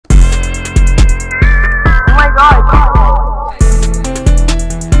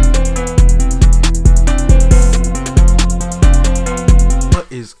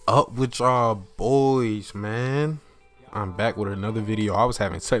Up with y'all boys, man? I'm back with another video. I was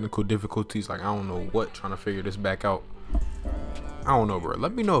having technical difficulties, like I don't know what, trying to figure this back out. I don't know, bro.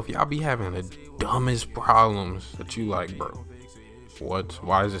 Let me know if y'all be having the dumbest problems that you like, bro. What?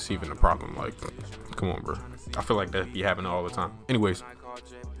 Why is this even a problem? Like, come on, bro. I feel like that be happening all the time. Anyways,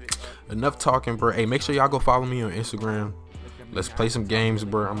 enough talking, bro. Hey, make sure y'all go follow me on Instagram. Let's play some games,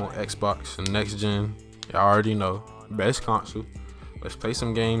 bro. I'm on Xbox and next gen. Y'all already know, best console. Let's play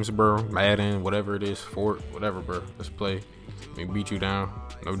some games, bro. Madden, whatever it is, Fort, whatever, bro. Let's play. Let me beat you down.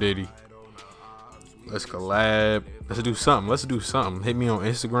 No Diddy. Let's collab. Let's do something. Let's do something. Hit me on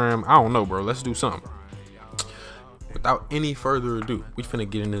Instagram. I don't know, bro. Let's do something. Without any further ado, we finna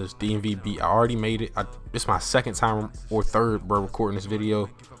get into this DMV beat. I already made it. It's my second time or third, bro, recording this video.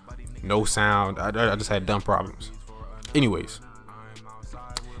 No sound. I just had dumb problems. Anyways,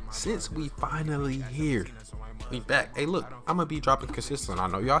 since we finally here, we back. Hey, look, I'm gonna be dropping consistent. I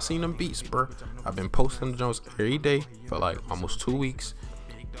know y'all seen them beats, bro. I've been posting the Jones every day for like almost 2 weeks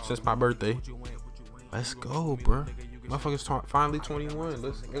since my birthday. Let's go, bro. Motherfuckers finally 21.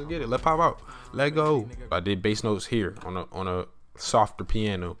 Let's get it. Let's pop out. Let go. I did bass notes here on a softer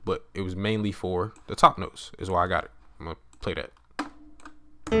piano, but it was mainly for the top notes. Is why I got it. I'm gonna play that.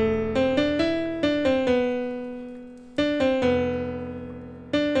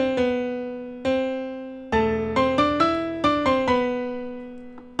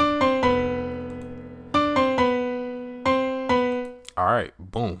 All right,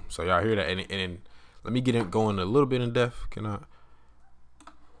 boom. So y'all hear that, and let me get it going a little bit in depth. Can I?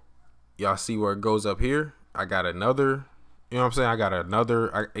 Y'all see where it goes up here? I got another. You know what I'm saying? I got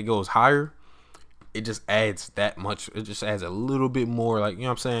another. It goes higher. It just adds that much. It just adds a little bit more, like, you know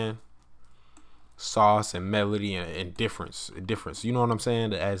what I'm saying? Sauce and melody and difference. You know what I'm saying?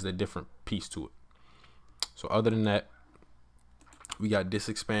 That adds a different piece to it. So other than that, we got this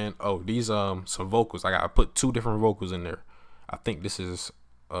expand. Oh, these some vocals. I put 2 different vocals in there. I think this is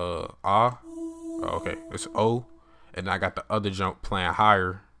ah. Oh, okay, it's O, and I got the other jump playing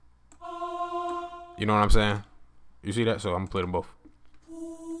higher. You know what I'm saying? You see that? So I'm gonna play them both.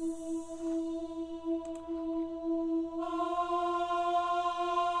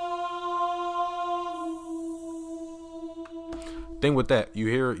 Thing with that, you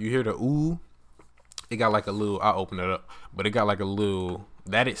hear the ooh. It got like a little. I'll open it up, but it got like a little.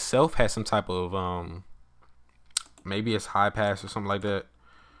 That itself has some type of maybe it's high pass or something like that.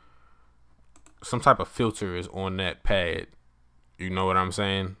 Some type of filter is on that pad. You know what I'm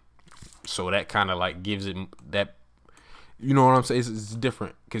saying? So that kind of like gives it that. You know what I'm saying? It's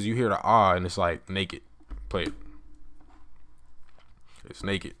different because you hear the ah and it's like naked. Play it. It's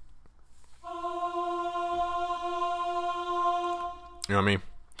naked. You know what I mean?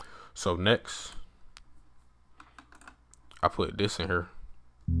 So next, I put this in here.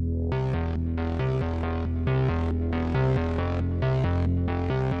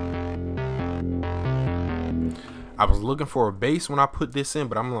 I was looking for a bass when I put this in,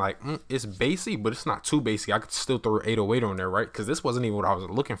 but I'm like, it's bassy, but it's not too bassy. I could still throw 808 on there, right? Because this wasn't even what I was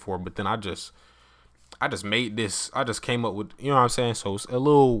looking for. But then I just made this. I just came up with, you know what I'm saying? So it's a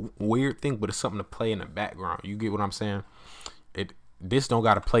little weird thing, but it's something to play in the background. You get what I'm saying? This don't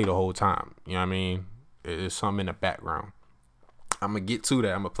got to play the whole time. You know what I mean? It's something in the background. I'm going to get to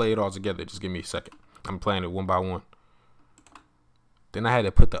that. I'm going to play it all together. Just give me a second. I'm playing it one by one. Then I had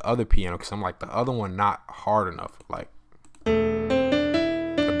to put the other piano because I'm like, the other one not hard enough. Like,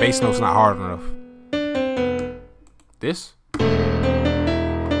 the bass note's not hard enough. This.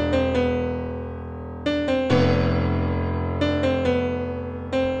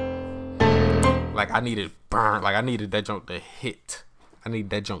 Like, I needed burn. Like, I needed that jump to hit. I need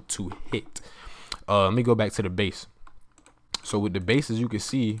that jump to hit. Let me go back to the bass. So with the bass, as you can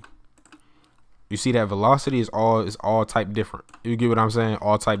see, you see that velocity is all type different. You get what I'm saying?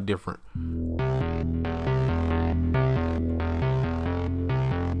 All type different.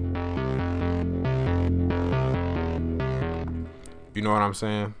 You know what I'm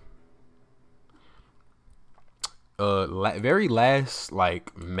saying? Very last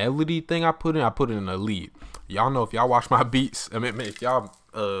like melody thing I put it in a lead. Y'all know, if y'all watch my beats, I mean, if y'all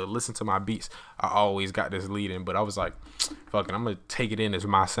listen to my beats, I always got this lead in. But I was like, fuck it, I'm gonna take it in as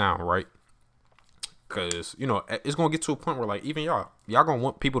my sound, right? Cause you know it's gonna get to a point where like even y'all gonna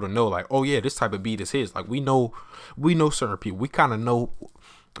want people to know like, oh yeah, this type of beat is his. Like we know certain people. We kind of know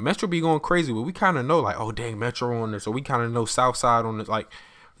Metro be going crazy, but we kind of know like, oh dang, Metro on this, or we kind of know Southside on this, like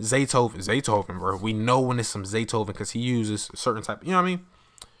Zaytoven, bro. We know when it's some Zaytoven because he uses a certain type. You know what I mean?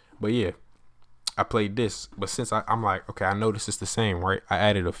 But yeah, I played this, but since I'm like, okay, I know this is the same, right? I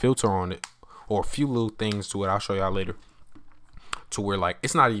added a filter on it, or a few little things to it. I'll show y'all later. to where like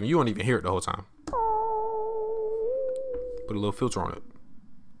it's not even, you don't even hear it the whole time. Put a little filter on it.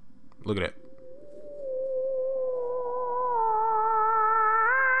 Look at that.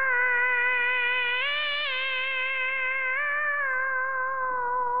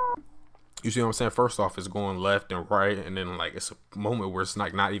 You see what I'm saying? First off, it's going left and right, and then like it's a moment where it's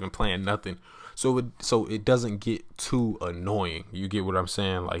like not even playing nothing. So it doesn't get too annoying. You get what I'm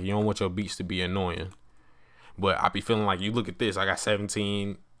saying? Like, you don't want your beats to be annoying. But I be feeling like, you look at this, I got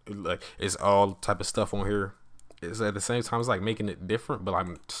 17, like it's all type of stuff on here. It's at the same time, it's like making it different, but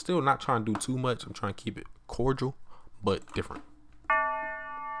I'm still not trying to do too much. I'm trying to keep it cordial, but different.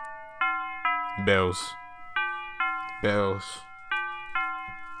 Bells. Bells.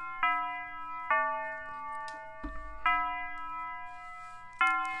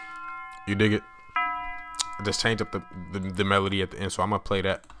 You dig it? I just changed up the melody at the end, so I'm gonna play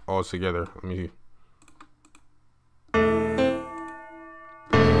that all together. Let me see.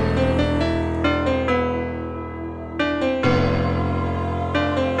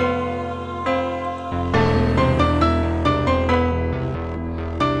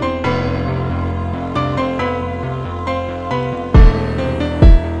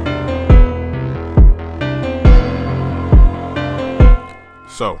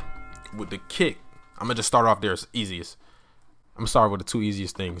 So with the kick, I'm gonna just start off there as easiest. I'm gonna start with the two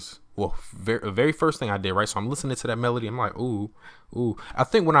easiest things. Well, very first thing I did, right? So I'm listening to that melody. I'm like, ooh. I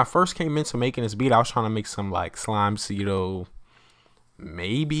think when I first came into making this beat, I was trying to make some like slime pseudo,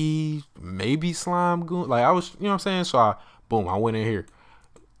 maybe Slimegoon. Like I was, you know what I'm saying? So I went in here,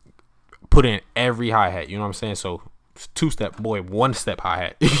 put in every hi-hat, you know what I'm saying? So 2-step, boy, 1-step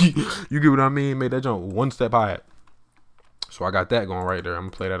hi-hat. You get what I mean? Made that jump 1-step hi-hat. So I got that going right there. I'm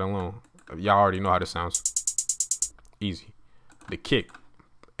gonna play that alone. Y'all already know how this sounds. Easy. The kick,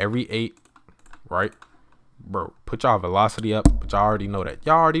 every 8, right? Bro, put y'all velocity up, but y'all already know that.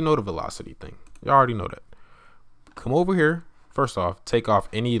 Y'all already know the velocity thing. Y'all already know that. Come over here. First off, take off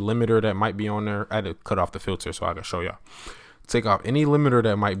any limiter that might be on there. I had to cut off the filter so I can show y'all. Take off any limiter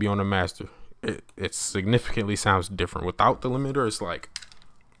that might be on the master. It significantly sounds different. Without the limiter, it's like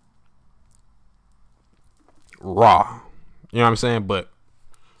raw. You know what I'm saying? But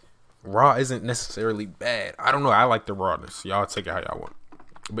raw isn't necessarily bad. I don't know. I like the rawness. Y'all take it how y'all want.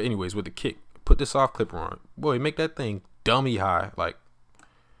 But anyways, with the kick, put the soft clipper on. Boy, make that thing dummy high. Like,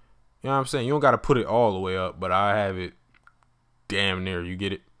 you know what I'm saying? You don't got to put it all the way up, but I have it damn near. You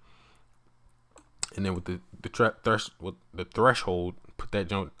get it? And then with the threshold, put that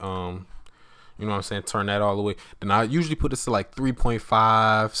jump, you know what I'm saying? Turn that all the way. Then I usually put this to like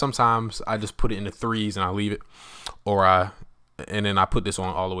 3.5. Sometimes I just put it in the 3s and I leave it. And then I put this on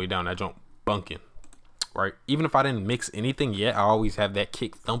all the way down. That jump bunking, right? Even if I didn't mix anything yet, I always have that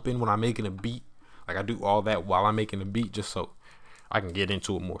kick thumping when I'm making a beat. Like I do all that while I'm making a beat just so I can get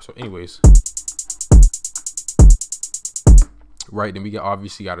into it more. So anyways, right, then we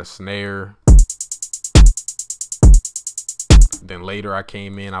obviously got a snare. Then later I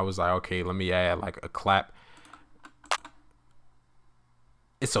came in, I was like, okay, let me add like a clap.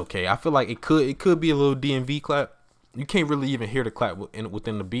 It's okay. I feel like it could be a little DMV clap. You can't really even hear the clap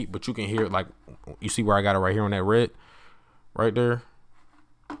within the beat, but you can hear it. Like, you see where I got it right here on that red, right there.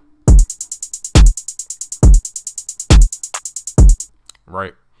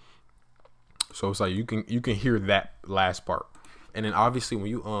 Right. So it's like you can hear that last part, and then obviously when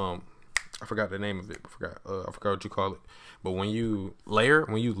you I forgot the name of it. I forgot what you call it. But when you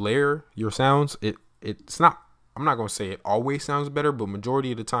layer your sounds, it's not. I'm not gonna say it always sounds better, but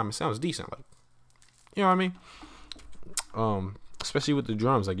majority of the time it sounds decent. Like, you know what I mean? Especially with the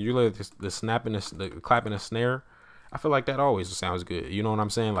drums, like you layer the snapping, the clapping, the snare. I feel like that always sounds good. You know what I'm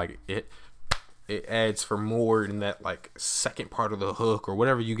saying? Like it adds for more in that like second part of the hook or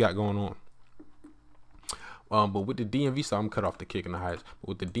whatever you got going on. But with the DMV stuff, I'm cut off the kick and the highs. But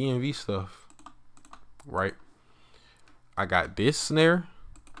with the DMV stuff, right? I got this snare,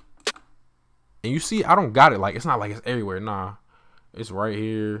 and you see, I don't got it. Like, it's not like it's everywhere. Nah, it's right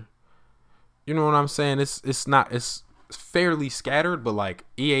here. You know what I'm saying? It's fairly scattered, but like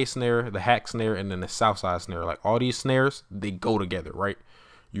EA snare, the hack snare, and then the Southside snare. Like all these snares, they go together, right?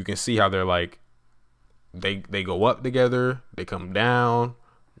 You can see how they're like, they go up together, they come down,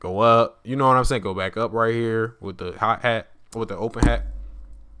 go up. You know what I'm saying? Go back up right here with the hot hat, with the open hat.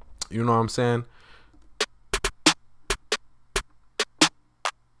 You know what I'm saying?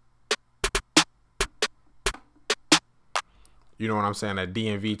 You know what I'm saying? That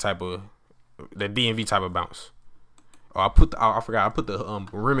DMV type of bounce. Oh, I forgot. I put the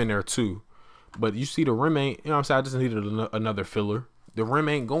rim in there too. But you see the rim ain't, you know what I'm saying? I just needed another filler. the rim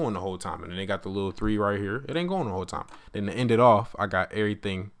ain't going the whole time. And then they got the little 3 right here. It ain't going the whole time. Then to end it off, I got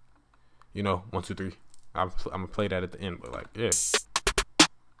everything, you know, 1, 2, 3. I'm gonna play that at the end, but like, yeah.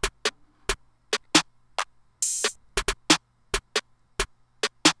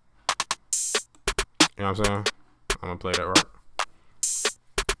 You know what I'm saying? I'm gonna play that right.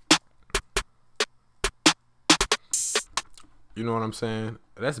 You know what I'm saying?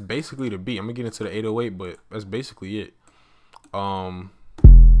 That's basically the beat. I'm gonna get into the 808, but that's basically it.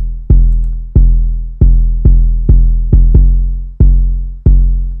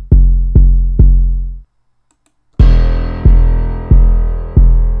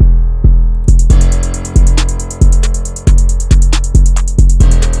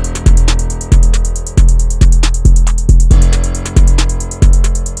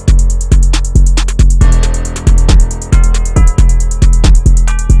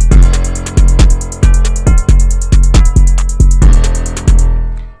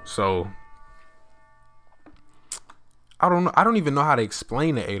 So I don't know. I don't even know how to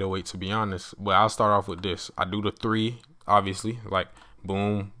explain the 808, to be honest. But I'll start off with this. I do the 3, obviously, like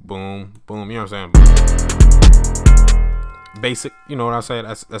boom, boom, boom. You know what I'm saying? Basic. You know what I'm saying?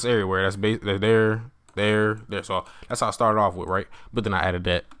 That's everywhere. That's there. So that's how I started off with, right? But then I added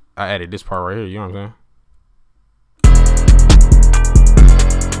that. I added this part right here. You know what I'm saying?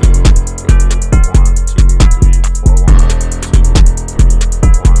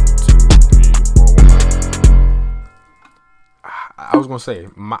 I was gonna say,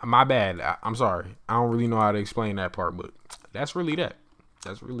 my bad. I'm sorry. I don't really know how to explain that part, but that's really that.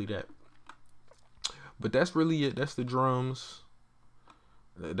 That's really that. But that's really it. That's the drums.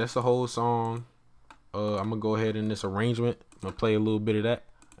 That's the whole song. I'm gonna go ahead in this arrangement. I'm gonna play a little bit of that,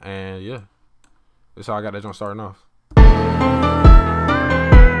 and yeah, that's how I got that joint starting off.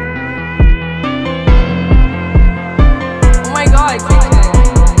 Oh my God!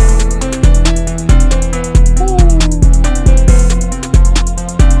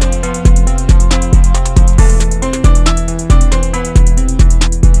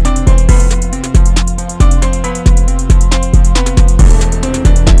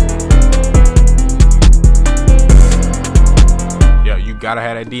 Gotta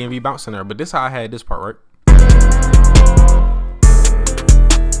have that DMV bounce in there, but this how I had this part, right?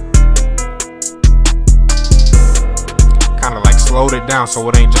 Kind of like slowed it down so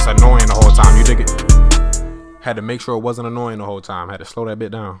it ain't just annoying the whole time. You dig it? Had to make sure it wasn't annoying the whole time. Had to slow that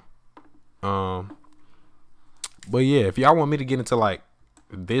bit down. But yeah, if y'all want me to get into like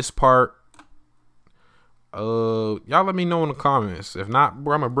this part, y'all let me know in the comments. If not,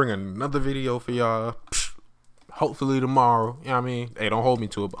 bro, I'm gonna bring another video for y'all. Hopefully tomorrow. You know what I mean? Hey, don't hold me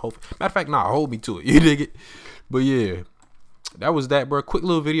to it, but hopefully. Matter of fact, nah, hold me to it. You dig it? But yeah, that was that, bro. Quick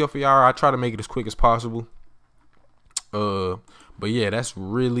little video for y'all. I try to make it as quick as possible. But yeah, that's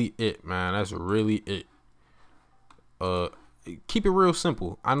really it, man. That's really it. Keep it real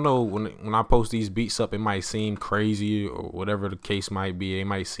simple. I know when I post these beats up, it might seem crazy or whatever the case might be. It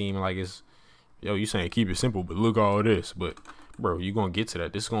might seem like it's, yo, you saying keep it simple, but look all this. But bro, you gonna get to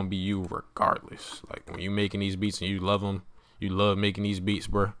that. This is gonna be you regardless. Like when you making these beats and you love them, you love making these beats,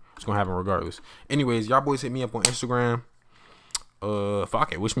 bro. It's gonna happen regardless. Anyways, y'all boys hit me up on Instagram.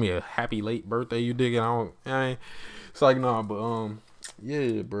 Fuck it, wish me a happy late birthday. You dig it? It's like nah, but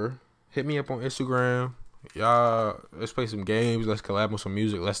yeah, bro. Hit me up on Instagram. Y'all, let's play some games. Let's collab on some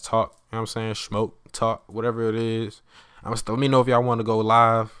music. Let's talk. You know what I'm saying? Smoke, talk, whatever it is. Let me know if y'all want to go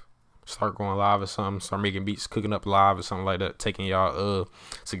live. Start going live or something, start making beats, cooking up live or something like that, taking y'all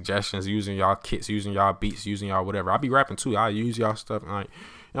suggestions, using y'all kits, using y'all beats, using y'all whatever. I'll be rapping too. I use y'all stuff, and like, you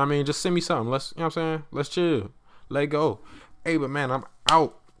know what I mean? Just send me something. Let's, you know what I'm saying? Let's chill. Let go. Hey, but man, I'm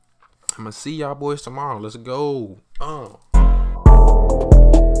out. I'm gonna see y'all boys tomorrow. Let's go.